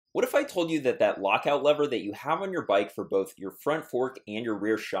What if I told you that that lockout lever that you have on your bike for both your front fork and your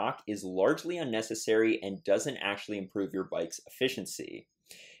rear shock is largely unnecessary and doesn't actually improve your bike's efficiency?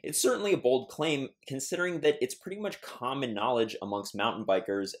 It's certainly a bold claim, considering that it's pretty much common knowledge amongst mountain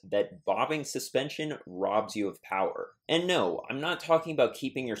bikers that bobbing suspension robs you of power. And no, I'm not talking about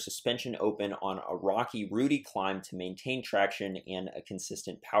keeping your suspension open on a rocky, rooty climb to maintain traction and a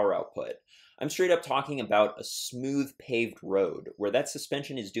consistent power output. I'm straight up talking about a smooth paved road where that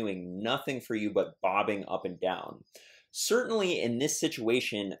suspension is doing nothing for you but bobbing up and down. Certainly in this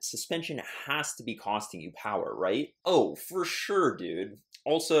situation, suspension has to be costing you power, right? Oh, for sure, dude.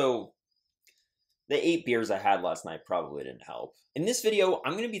 Also, the 8 beers I had last night probably didn't help. In this video,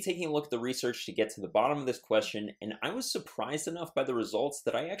 I'm going to be taking a look at the research to get to the bottom of this question, and I was surprised enough by the results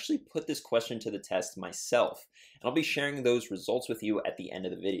that I actually put this question to the test myself, and I'll be sharing those results with you at the end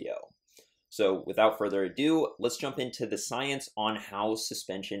of the video. So without further ado, let's jump into the science on how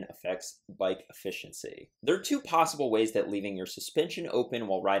suspension affects bike efficiency. There are two possible ways that leaving your suspension open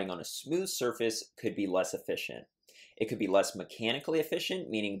while riding on a smooth surface could be less efficient. It could be less mechanically efficient,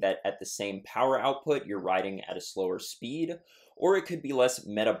 meaning that at the same power output, you're riding at a slower speed, or it could be less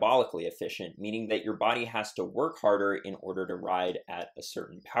metabolically efficient, meaning that your body has to work harder in order to ride at a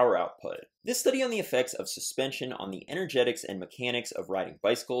certain power output. This study on the effects of suspension on the energetics and mechanics of riding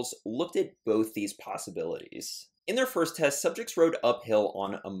bicycles looked at both these possibilities. In their first test, subjects rode uphill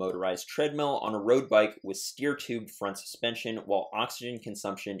on a motorized treadmill on a road bike with steer tube front suspension while oxygen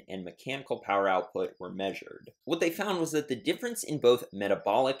consumption and mechanical power output were measured. What they found was that the difference in both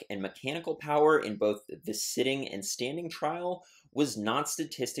metabolic and mechanical power in both the sitting and standing trial was not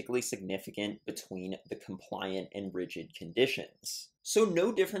statistically significant between the compliant and rigid conditions. So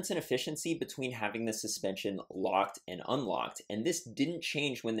no difference in efficiency between having the suspension locked and unlocked, and this didn't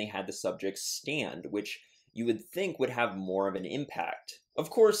change when they had the subjects stand, which you would think would have more of an impact. Of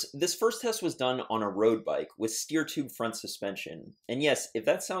course, this first test was done on a road bike with steer tube front suspension. And yes, if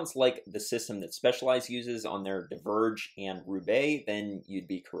that sounds like the system that Specialized uses on their Diverge and Roubaix, then you'd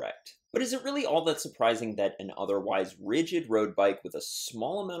be correct. But is it really all that surprising that an otherwise rigid road bike with a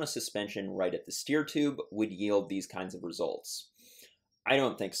small amount of suspension right at the steer tube would yield these kinds of results? I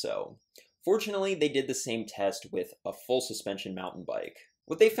don't think so. Fortunately, they did the same test with a full suspension mountain bike.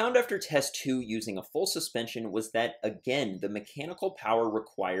 What they found after test 2 using a full suspension was that, again, the mechanical power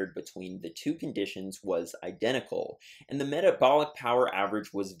required between the two conditions was identical, and the metabolic power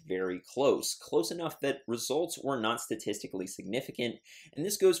average was very close enough that results were not statistically significant, and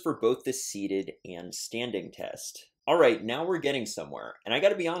this goes for both the seated and standing test. Alright, now we're getting somewhere, and I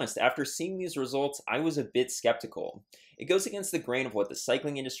gotta be honest, after seeing these results, I was a bit skeptical. It goes against the grain of what the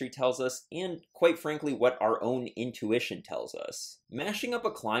cycling industry tells us, and quite frankly, what our own intuition tells us. Mashing up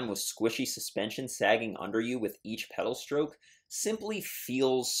a climb with squishy suspension sagging under you with each pedal stroke simply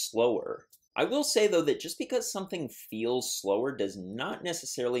feels slower. I will say though that just because something feels slower does not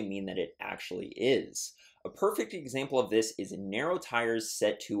necessarily mean that it actually is. A perfect example of this is narrow tires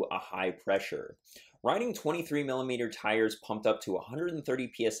set to a high pressure. Riding 23mm tires pumped up to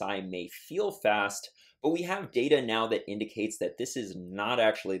 130 psi may feel fast, but we have data now that indicates that this is not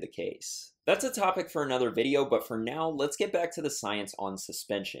actually the case. That's a topic for another video, but for now, let's get back to the science on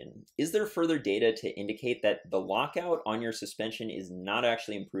suspension. Is there further data to indicate that the lockout on your suspension is not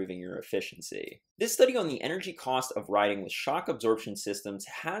actually improving your efficiency? This study on the energy cost of riding with shock absorption systems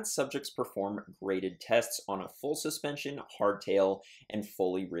had subjects perform graded tests on a full suspension, hardtail, and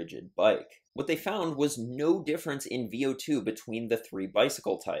fully rigid bike. What they found was no difference in VO2 between the three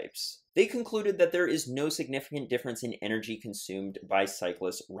bicycle types. They concluded that there is no significant difference in energy consumed by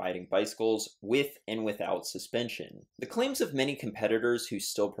cyclists riding bicycles with and without suspension. The claims of many competitors who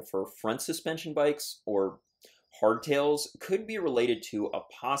still prefer front suspension bikes, or hardtails, could be related to a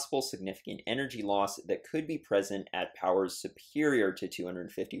possible significant energy loss that could be present at powers superior to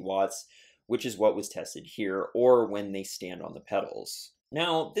 250 watts, which is what was tested here, or when they stand on the pedals.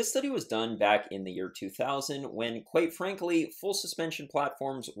 Now, this study was done back in the year 2000 when, quite frankly, full suspension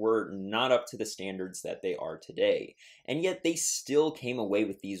platforms were not up to the standards that they are today, and yet they still came away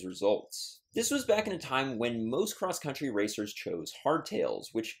with these results. This was back in a time when most cross-country racers chose hardtails,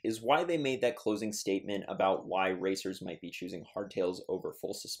 which is why they made that closing statement about why racers might be choosing hardtails over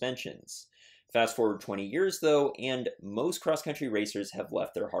full suspensions. Fast forward 20 years though, and most cross-country racers have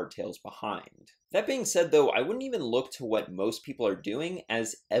left their hardtails behind. That being said though, I wouldn't even look to what most people are doing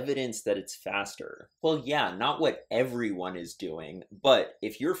as evidence that it's faster. Well, yeah, not what everyone is doing, but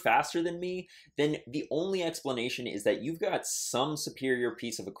if you're faster than me, then the only explanation is that you've got some superior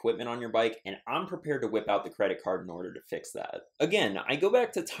piece of equipment on your bike, and I'm prepared to whip out the credit card in order to fix that. Again, I go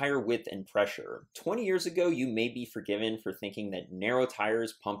back to tire width and pressure. 20 years ago, you may be forgiven for thinking that narrow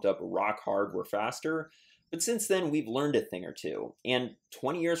tires pumped up rock hard were faster, but since then we've learned a thing or two, and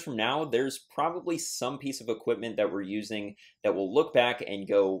 20 years from now, there's probably some piece of equipment that we're using that will look back and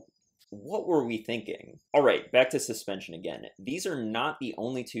go, what were we thinking? All right, back to suspension again. These are not the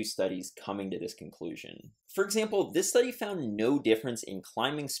only two studies coming to this conclusion. For example, this study found no difference in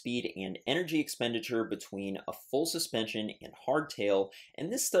climbing speed and energy expenditure between a full suspension and hardtail,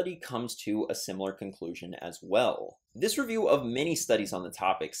 and this study comes to a similar conclusion as well. This review of many studies on the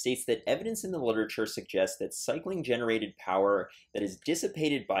topic states that evidence in the literature suggests that cycling-generated power that is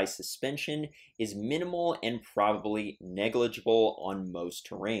dissipated by suspension is minimal and probably negligible on most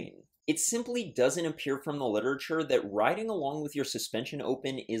terrain. It simply doesn't appear from the literature that riding along with your suspension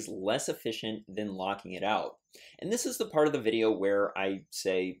open is less efficient than locking it out. And this is the part of the video where I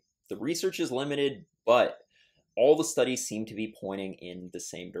say the research is limited, but all the studies seem to be pointing in the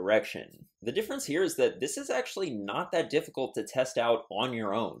same direction. The difference here is that this is actually not that difficult to test out on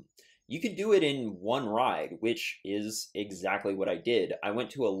your own. You could do it in one ride, which is exactly what I did. I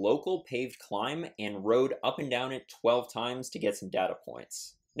went to a local paved climb and rode up and down it 12 times to get some data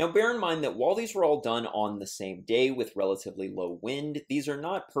points. Now bear in mind that while these were all done on the same day with relatively low wind, these are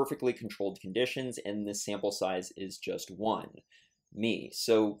not perfectly controlled conditions and the sample size is just one, me.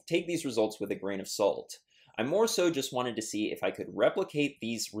 So take these results with a grain of salt. I more so just wanted to see if I could replicate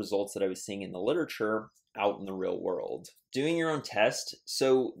these results that I was seeing in the literature out in the real world. Doing your own test,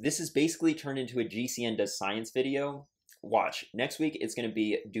 so this is basically turned into a GCN Does Science video. Watch, next week it's going to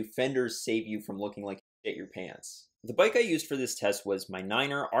be Do Fenders Save You from Looking Like You Shit Your Pants? The bike I used for this test was my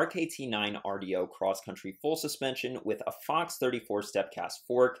Niner RKT9 RDO cross-country full suspension with a Fox 34 step-cast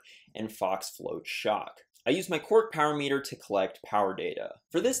fork and Fox float shock. I used my Cork power meter to collect power data.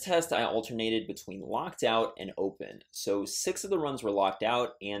 For this test, I alternated between locked out and open, so 6 of the runs were locked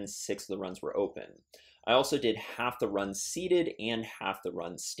out and 6 of the runs were open. I also did half the runs seated and half the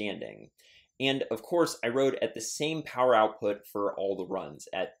runs standing. And of course, I rode at the same power output for all the runs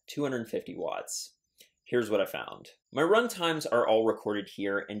at 250 watts. Here's what I found. My run times are all recorded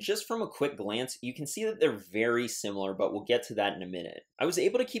here, and just from a quick glance, you can see that they're very similar, but we'll get to that in a minute. I was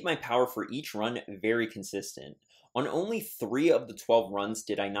able to keep my power for each run very consistent. On only 3 of the 12 runs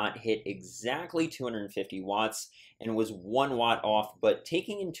did I not hit exactly 250 watts, and was 1 watt off, but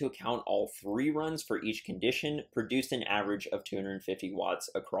taking into account all 3 runs for each condition produced an average of 250 watts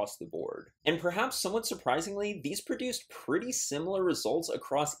across the board. And perhaps somewhat surprisingly, these produced pretty similar results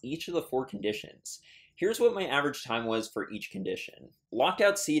across each of the 4 conditions. Here's what my average time was for each condition. Locked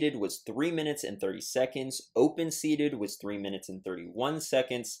out seated was 3 minutes and 30 seconds, open seated was 3 minutes and 31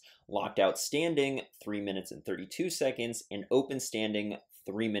 seconds, locked out standing 3 minutes and 32 seconds, and open standing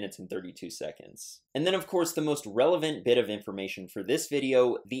 3 minutes and 32 seconds. And then of course the most relevant bit of information for this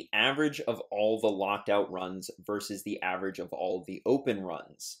video, the average of all the locked out runs versus the average of all the open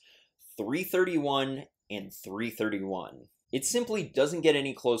runs. 331 and 331. It simply doesn't get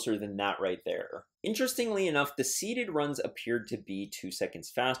any closer than that right there. Interestingly enough, the seated runs appeared to be 2 seconds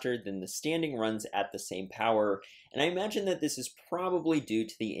faster than the standing runs at the same power, and I imagine that this is probably due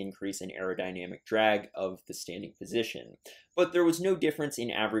to the increase in aerodynamic drag of the standing position. But there was no difference in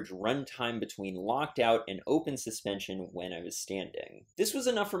average run time between locked out and open suspension when I was standing. This was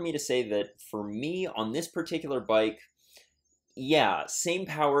enough for me to say that for me, on this particular bike, yeah, same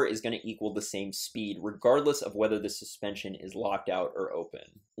power is going to equal the same speed regardless of whether the suspension is locked out or open.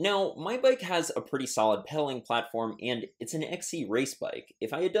 Now, my bike has a pretty solid pedaling platform and it's an XC race bike.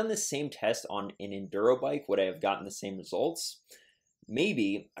 If I had done the same test on an enduro bike, would I have gotten the same results?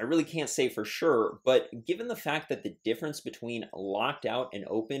 Maybe. I really can't say for sure, but given the fact that the difference between locked out and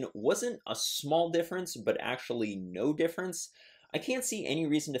open wasn't a small difference, but actually no difference, I can't see any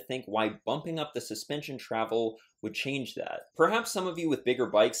reason to think why bumping up the suspension travel would change that. Perhaps some of you with bigger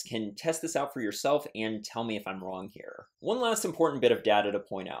bikes can test this out for yourself and tell me if I'm wrong here. One last important bit of data to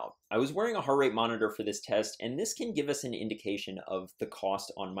point out. I was wearing a heart rate monitor for this test, and this can give us an indication of the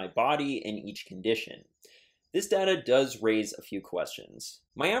cost on my body in each condition. This data does raise a few questions.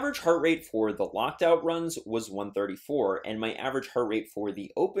 My average heart rate for the locked out runs was 134, and my average heart rate for the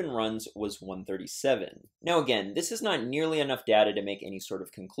open runs was 137. Now again, this is not nearly enough data to make any sort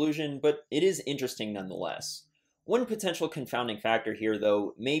of conclusion, but it is interesting nonetheless. One potential confounding factor here,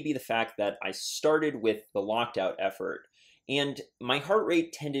 though, may be the fact that I started with the locked out effort, and my heart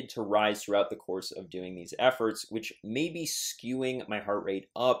rate tended to rise throughout the course of doing these efforts, which may be skewing my heart rate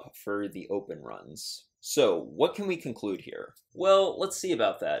up for the open runs. So, what can we conclude here? Well, let's see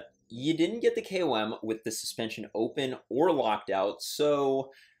about that. You didn't get the KOM with the suspension open or locked out,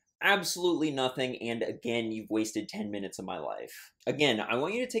 so absolutely nothing, and again, you've wasted 10 minutes of my life. Again, I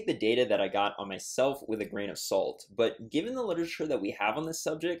want you to take the data that I got on myself with a grain of salt, but given the literature that we have on this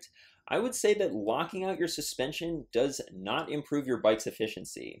subject, I would say that locking out your suspension does not improve your bike's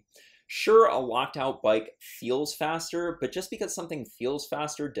efficiency. Sure, a locked out bike feels faster, but just because something feels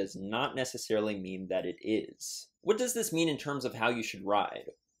faster does not necessarily mean that it is. What does this mean in terms of how you should ride?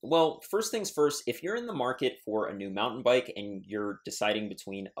 Well, first things first, if you're in the market for a new mountain bike and you're deciding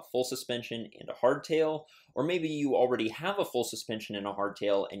between a full suspension and a hardtail, or maybe you already have a full suspension and a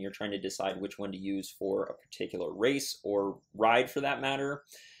hardtail and you're trying to decide which one to use for a particular race or ride for that matter,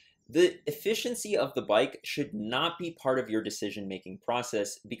 the efficiency of the bike should not be part of your decision-making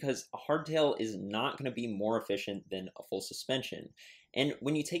process because a hardtail is not going to be more efficient than a full suspension. And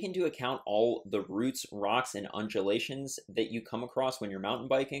when you take into account all the roots, rocks, and undulations that you come across when you're mountain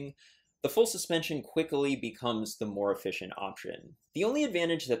biking, the full suspension quickly becomes the more efficient option. The only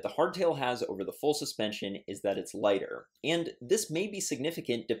advantage that the hardtail has over the full suspension is that it's lighter, and this may be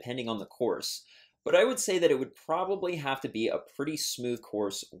significant depending on the course. But I would say that it would probably have to be a pretty smooth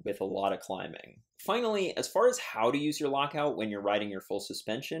course with a lot of climbing. Finally, as far as how to use your lockout when you're riding your full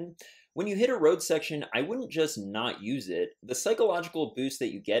suspension, when you hit a road section, I wouldn't just not use it. The psychological boost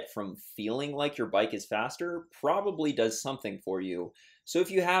that you get from feeling like your bike is faster probably does something for you. So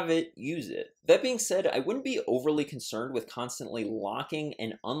if you have it, use it. That being said, I wouldn't be overly concerned with constantly locking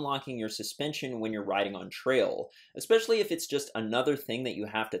and unlocking your suspension when you're riding on trail, especially if it's just another thing that you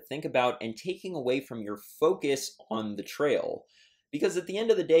have to think about and taking away from your focus on the trail. Because at the end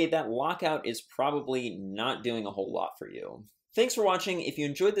of the day, that lockout is probably not doing a whole lot for you. Thanks for watching. If you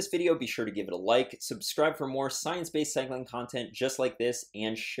enjoyed this video, be sure to give it a like, subscribe for more science-based cycling content just like this,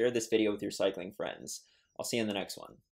 and share this video with your cycling friends. I'll see you in the next one.